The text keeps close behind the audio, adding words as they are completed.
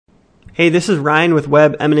Hey, this is Ryan with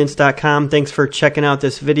WebEminence.com. Thanks for checking out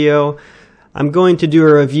this video. I'm going to do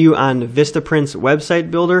a review on Vistaprint's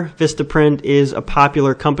website builder. Vistaprint is a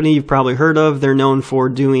popular company you've probably heard of. They're known for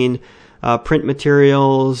doing print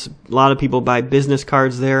materials. A lot of people buy business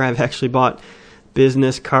cards there. I've actually bought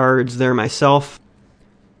business cards there myself.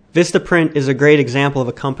 Vistaprint is a great example of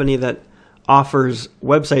a company that offers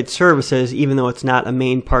website services even though it's not a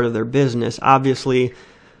main part of their business. Obviously,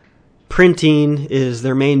 printing is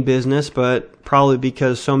their main business, but probably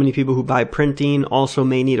because so many people who buy printing also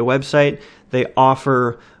may need a website, they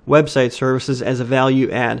offer website services as a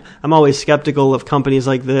value add. I'm always skeptical of companies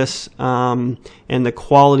like this and the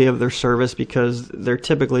quality of their service because they're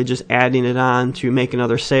typically just adding it on to make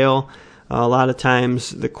another sale. A lot of times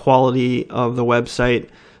the quality of the website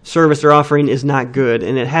service they're offering is not good,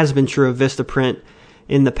 and it has been true of Vistaprint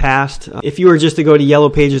in the past. If you were just to go to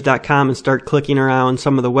yellowpages.com and start clicking around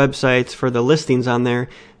some of the websites for the listings on there,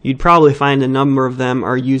 you'd probably find a number of them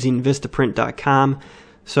are using Vistaprint.com.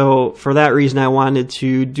 So for that reason, I wanted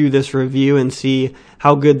to do this review and see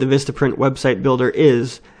how good the Vistaprint website builder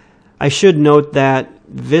is. I should note that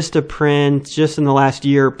Vistaprint just in the last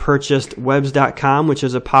year purchased Webs.com, which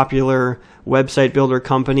is a popular website builder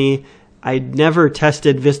company. I'd never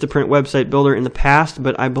tested Vistaprint website builder in the past,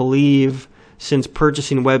 but I believe since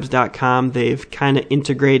purchasing Webs.com, they've kind of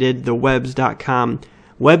integrated the Webs.com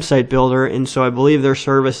website builder, and so I believe their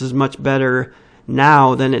service is much better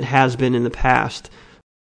now than it has been in the past.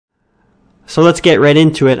 So let's get right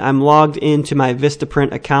into it. I'm logged into my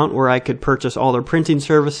Vistaprint account where I could purchase all their printing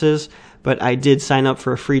services, but I did sign up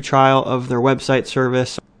for a free trial of their website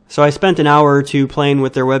service. So I spent an hour or two playing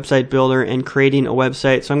with their website builder and creating a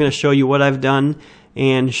website. So I'm going to show you what I've done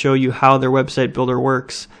and show you how their website builder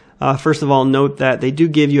works. First of all, note that they do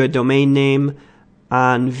give you a domain name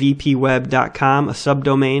on vpweb.com, a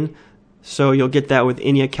subdomain, so you'll get that with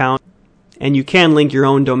any account. And you can link your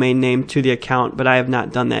own domain name to the account, but I have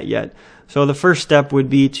not done that yet. So the first step would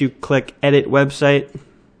be to click Edit Website,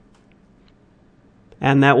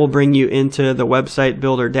 and that will bring you into the website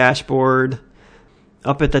builder dashboard.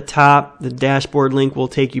 Up at the top, the dashboard link will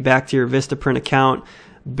take you back to your Vistaprint account.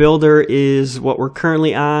 Builder is what we're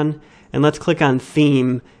currently on, and let's click on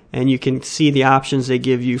Theme, and you can see the options they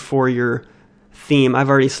give you for your theme. I've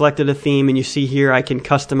already selected a theme, and you see here I can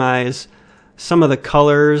customize some of the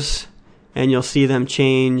colors, and you'll see them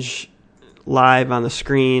change live on the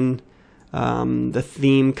screen, the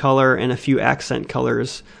theme color and a few accent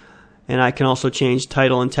colors. And I can also change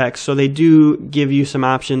title and text. So they do give you some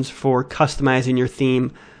options for customizing your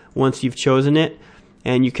theme once you've chosen it.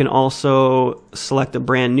 And you can also select a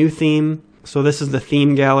brand new theme. So this is the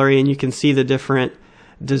theme gallery, and you can see the different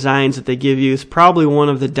designs that they give you. It's probably one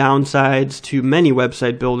of the downsides to many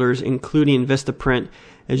website builders, including Vistaprint.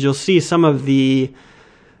 As you'll see, some of the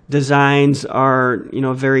designs are,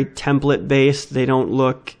 very template based. They don't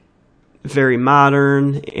look very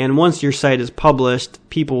modern, and once your site is published,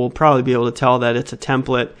 people will probably be able to tell that it's a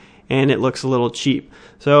template and it looks a little cheap.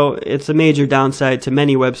 So it's a major downside to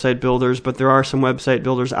many website builders, but there are some website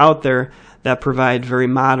builders out there that provide very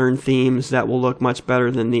modern themes that will look much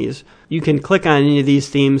better than these. You can click on any of these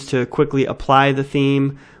themes to quickly apply the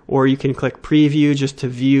theme, or you can click Preview just to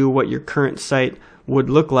view what your current site would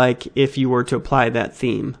look like if you were to apply that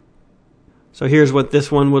theme. So here's what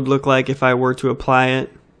this one would look like if I were to apply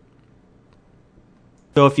it.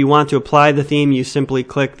 So if you want to apply the theme, you simply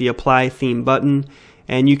click the Apply Theme button,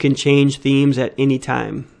 and you can change themes at any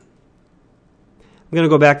time. I'm going to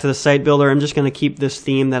go back to the site builder. I'm just going to keep this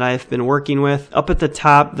theme that I've been working with. Up at the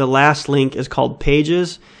top, the last link is called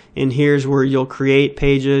Pages, and here's where you'll create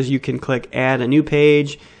pages. You can click Add a New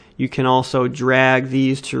Page. You can also drag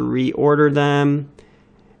these to reorder them,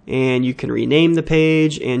 and you can rename the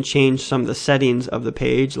page and change some of the settings of the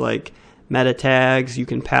page, like meta tags. You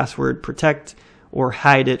can password protect or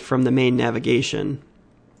hide it from the main navigation.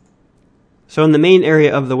 So in the main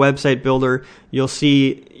area of the website builder, you'll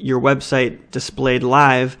see your website displayed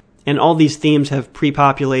live, and all these themes have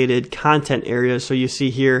pre-populated content areas. So you see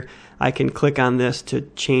here, I can click on this to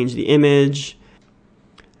change the image,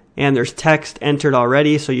 and there's text entered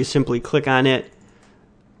already, so you simply click on it,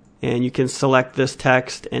 and you can select this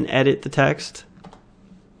text and edit the text.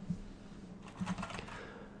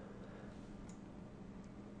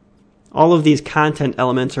 All of these content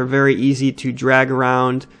elements are very easy to drag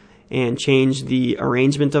around and change the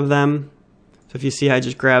arrangement of them. So if you see, I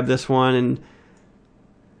just grab this one and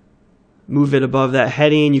move it above that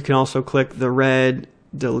heading. You can also click the red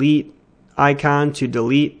delete icon to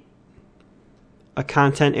delete a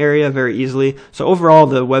content area very easily. So overall,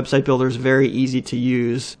 the website builder is very easy to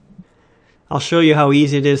use. I'll show you how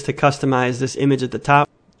easy it is to customize this image at the top.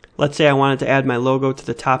 let's say I wanted to add my logo to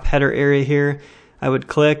the top header area here. I would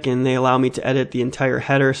click and they allow me to edit the entire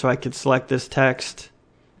header, so I could select this text.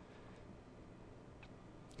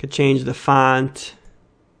 Could change the font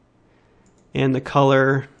and the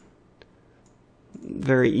color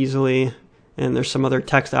very easily. And there's some other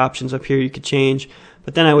text options up here you could change.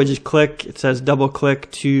 But then I would just click, it says double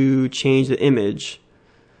click to change the image.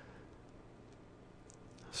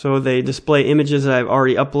 So they display images that I've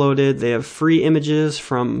already uploaded. They have free images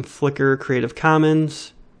from Flickr Creative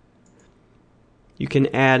Commons. You can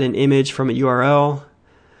add an image from a URL.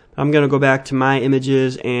 I'm going to go back to my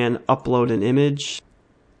images and upload an image.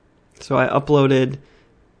 So I uploaded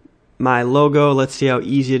my logo. Let's see how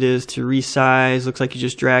easy it is to resize. Looks like you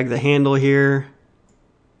just drag the handle here.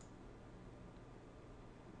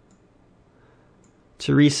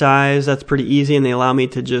 To resize, that's pretty easy, and they allow me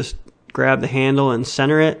to just grab the handle and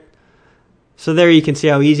center it. So there you can see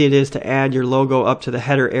how easy it is to add your logo up to the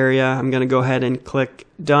header area. I'm going to go ahead and click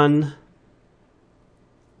done,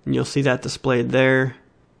 and you'll see that displayed there.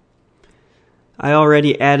 I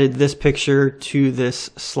already added this picture to this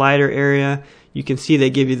slider area. You can see they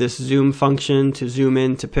give you this zoom function to zoom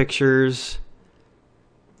into pictures.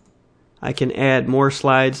 I can add more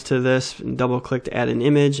slides to this and double click to add an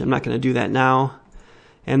image. I'm not going to do that now.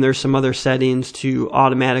 And there's some other settings to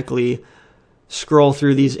automatically scroll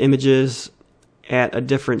through these images at a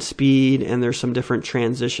different speed, and there's some different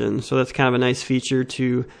transitions. So that's kind of a nice feature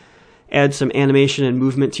to add some animation and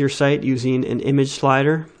movement to your site using an image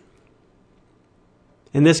slider.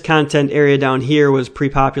 And this content area down here was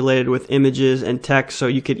pre-populated with images and text, so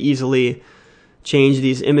you could easily change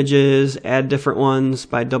these images, add different ones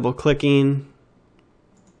by double clicking,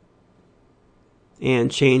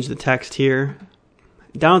 and change the text here.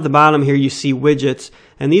 Down at the bottom here you see widgets,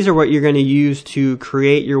 and these are what you're going to use to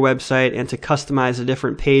create your website and to customize the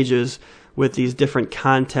different pages with these different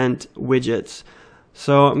content widgets.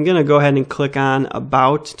 So I'm going to go ahead and click on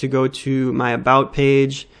About to go to my About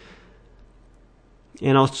page,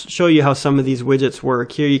 and I'll show you how some of these widgets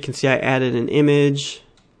work. Here you can see I added an image,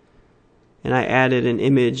 and I added an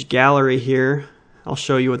image gallery here. I'll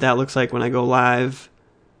show you what that looks like when I go live.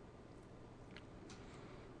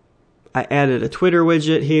 I added a Twitter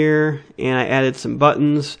widget here, and I added some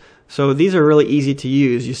buttons. So these are really easy to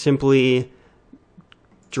use. You simply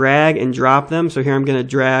drag and drop them. So here I'm going to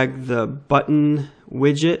drag the button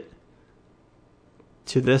widget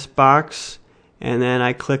to this box, and then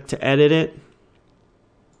I click to edit it.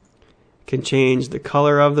 Can change the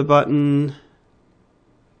color of the button.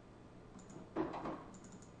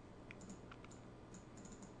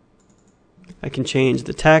 I can change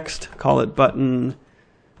the text, call it button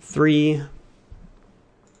 3.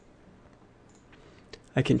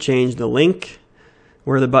 I can change the link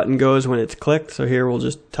where the button goes when it's clicked. So here we'll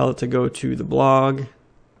just tell it to go to the blog.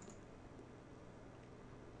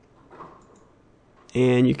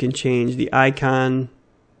 And you can change the icon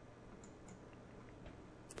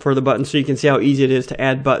for the button, so you can see how easy it is to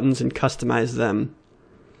add buttons and customize them.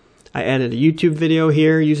 I added a YouTube video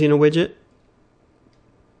here using a widget.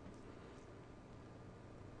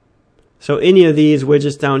 So any of these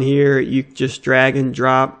widgets down here, you just drag and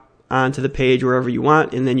drop onto the page wherever you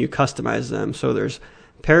want, and then you customize them. So there's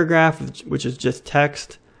paragraph, which is just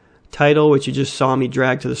text, title, which you just saw me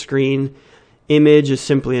drag to the screen. Image is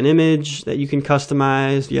simply an image that you can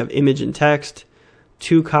customize. You have image and text.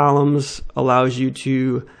 2 columns allows you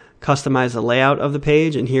to customize the layout of the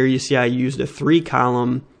page, and here you see I used a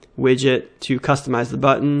 3-column widget to customize the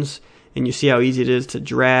buttons, and you see how easy it is to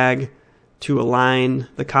drag to align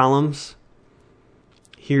the columns.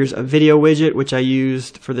 Here's a video widget which I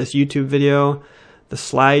used for this YouTube video. The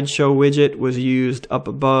slideshow widget was used up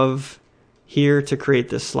above here to create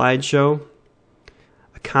this slideshow.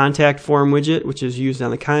 A contact form widget, which is used on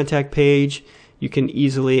the contact page. You can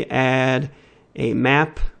easily add a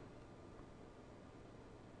map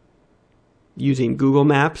using Google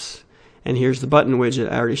Maps. And here's the button widget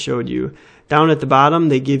I already showed you. Down at the bottom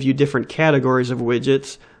they give you different categories of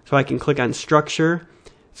widgets. So I can click on structure.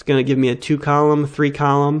 It's going to give me a 2-column,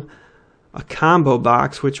 3-column, a combo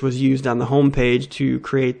box, which was used on the home page to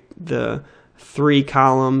create the 3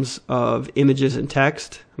 columns of images and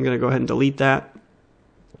text. I'm going to go ahead and delete that.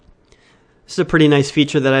 This is a pretty nice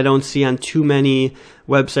feature that I don't see on too many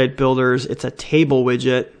website builders. It's a table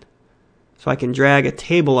widget. So I can drag a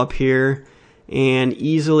table up here and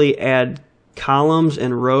easily add columns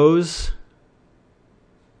and rows.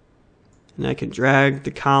 And I can drag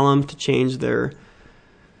the column to change their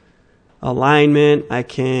alignment. I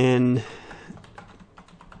can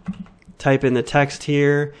type in the text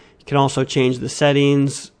here. You can also change the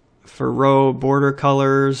settings for row border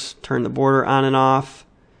colors, turn the border on and off,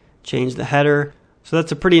 change the header. So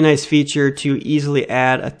that's a pretty nice feature to easily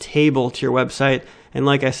add a table to your website. And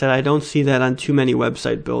like I said, I don't see that on too many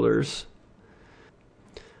website builders.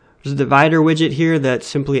 There's a divider widget here that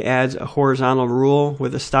simply adds a horizontal rule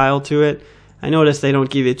with a style to it. I noticed they don't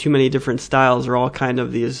give you too many different styles. They're all kind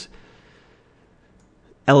of these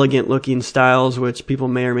elegant looking styles which people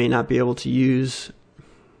may or may not be able to use.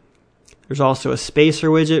 There's also a spacer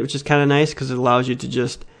widget, which is kind of nice because it allows you to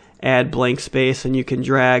just add blank space, and you can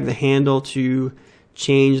drag the handle to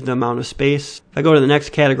change the amount of space. If I go to the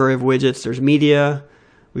next category of widgets, there's media.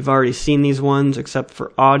 We've already seen these ones except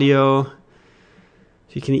for audio. So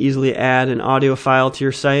you can easily add an audio file to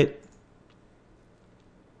your site.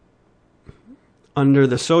 Under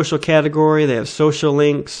the social category, they have social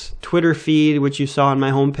links, Twitter feed, which you saw on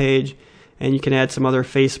my homepage, and you can add some other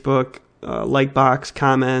Facebook, like box,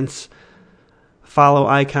 comments, follow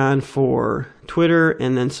icon for Twitter,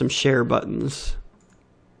 and then some share buttons.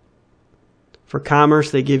 For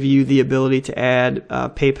commerce, they give you the ability to add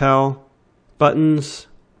PayPal buttons.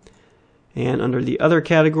 And under the other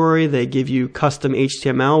category, they give you custom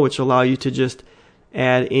HTML, which allow you to just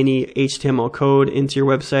add any HTML code into your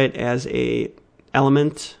website as a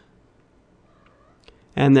element.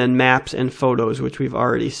 And then maps and photos, which we've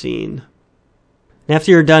already seen. And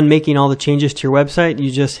after you're done making all the changes to your website, you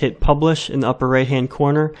just hit publish in the upper right hand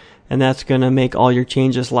corner, and that's going to make all your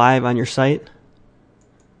changes live on your site.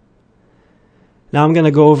 Now I'm going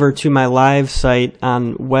to go over to my live site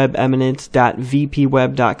on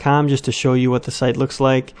webeminence.vpweb.com just to show you what the site looks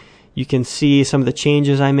like. You can see some of the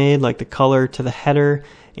changes I made, like the color to the header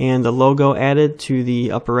and the logo added to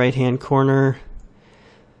the upper right hand corner.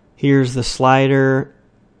 Here's the slider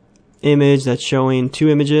image that's showing two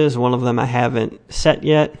images. One of them I haven't set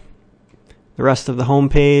yet. The rest of the home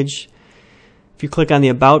page. If you click on the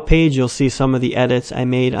About page, you'll see some of the edits I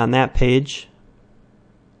made on that page.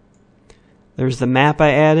 There's the map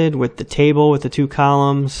I added with the table with the two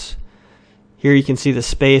columns. Here you can see the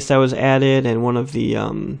space that was added and one of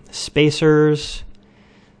the spacers.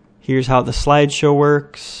 Here's how the slideshow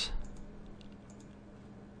works.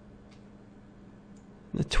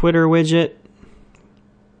 The Twitter widget.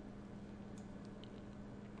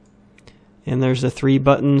 And there's the 3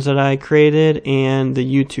 buttons that I created and the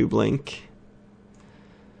YouTube link.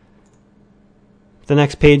 The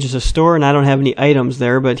next page is a store, and I don't have any items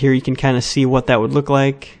there, but here you can kind of see what that would look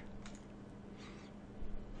like.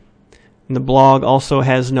 And the blog also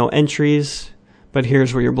has no entries, but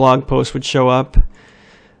here's where your blog post would show up.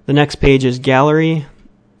 The next page is gallery,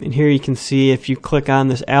 and here you can see if you click on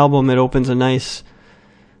this album, it opens a nice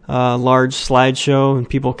large slideshow, and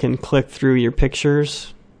people can click through your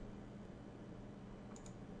pictures.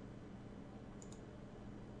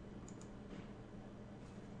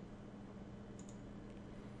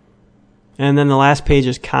 And then the last page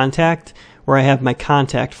is contact, where I have my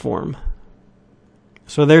contact form.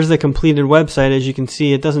 So there's the completed website. As you can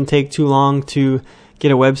see, it doesn't take too long to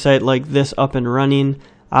get a website like this up and running.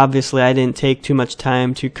 Obviously, I didn't take too much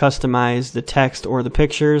time to customize the text or the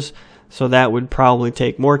pictures, so that would probably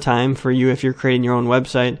take more time for you if you're creating your own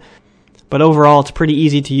website. But overall, it's pretty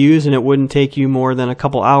easy to use, and it wouldn't take you more than a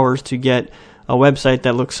couple hours to get a website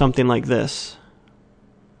that looks something like this.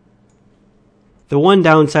 The one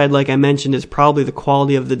downside, like I mentioned, is probably the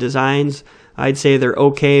quality of the designs. I'd say they're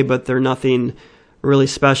okay, but they're nothing really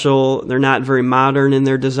special. They're not very modern in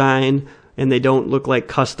their design, and they don't look like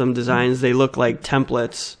custom designs. They look like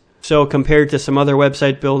templates. So compared to some other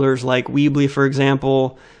website builders like Weebly, for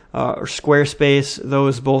example, or Squarespace,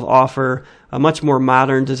 those both offer much more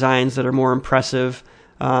modern designs that are more impressive.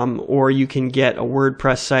 Or you can get a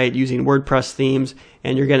WordPress site using WordPress themes,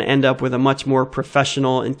 and you're going to end up with a much more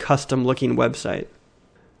professional and custom looking website.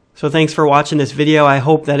 So thanks for watching this video. I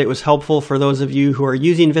hope that it was helpful for those of you who are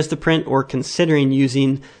using Vistaprint or considering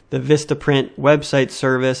using the Vistaprint website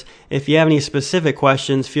service. If you have any specific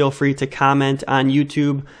questions, feel free to comment on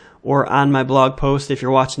YouTube or on my blog post if you're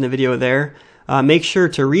watching the video there. Make sure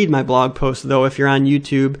to read my blog post, though. If you're on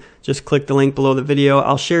YouTube, just click the link below the video.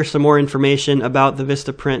 I'll share some more information about the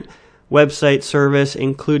Vistaprint website service,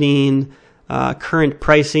 including current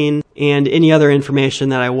pricing and any other information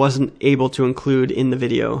that I wasn't able to include in the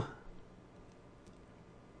video.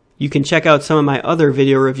 You can check out some of my other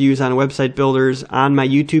video reviews on website builders on my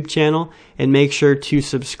YouTube channel, and make sure to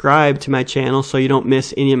subscribe to my channel so you don't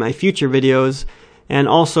miss any of my future videos. And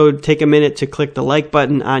also take a minute to click the like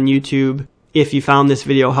button on YouTube if you found this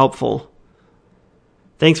video helpful.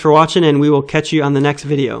 Thanks for watching, and we will catch you on the next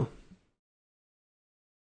video.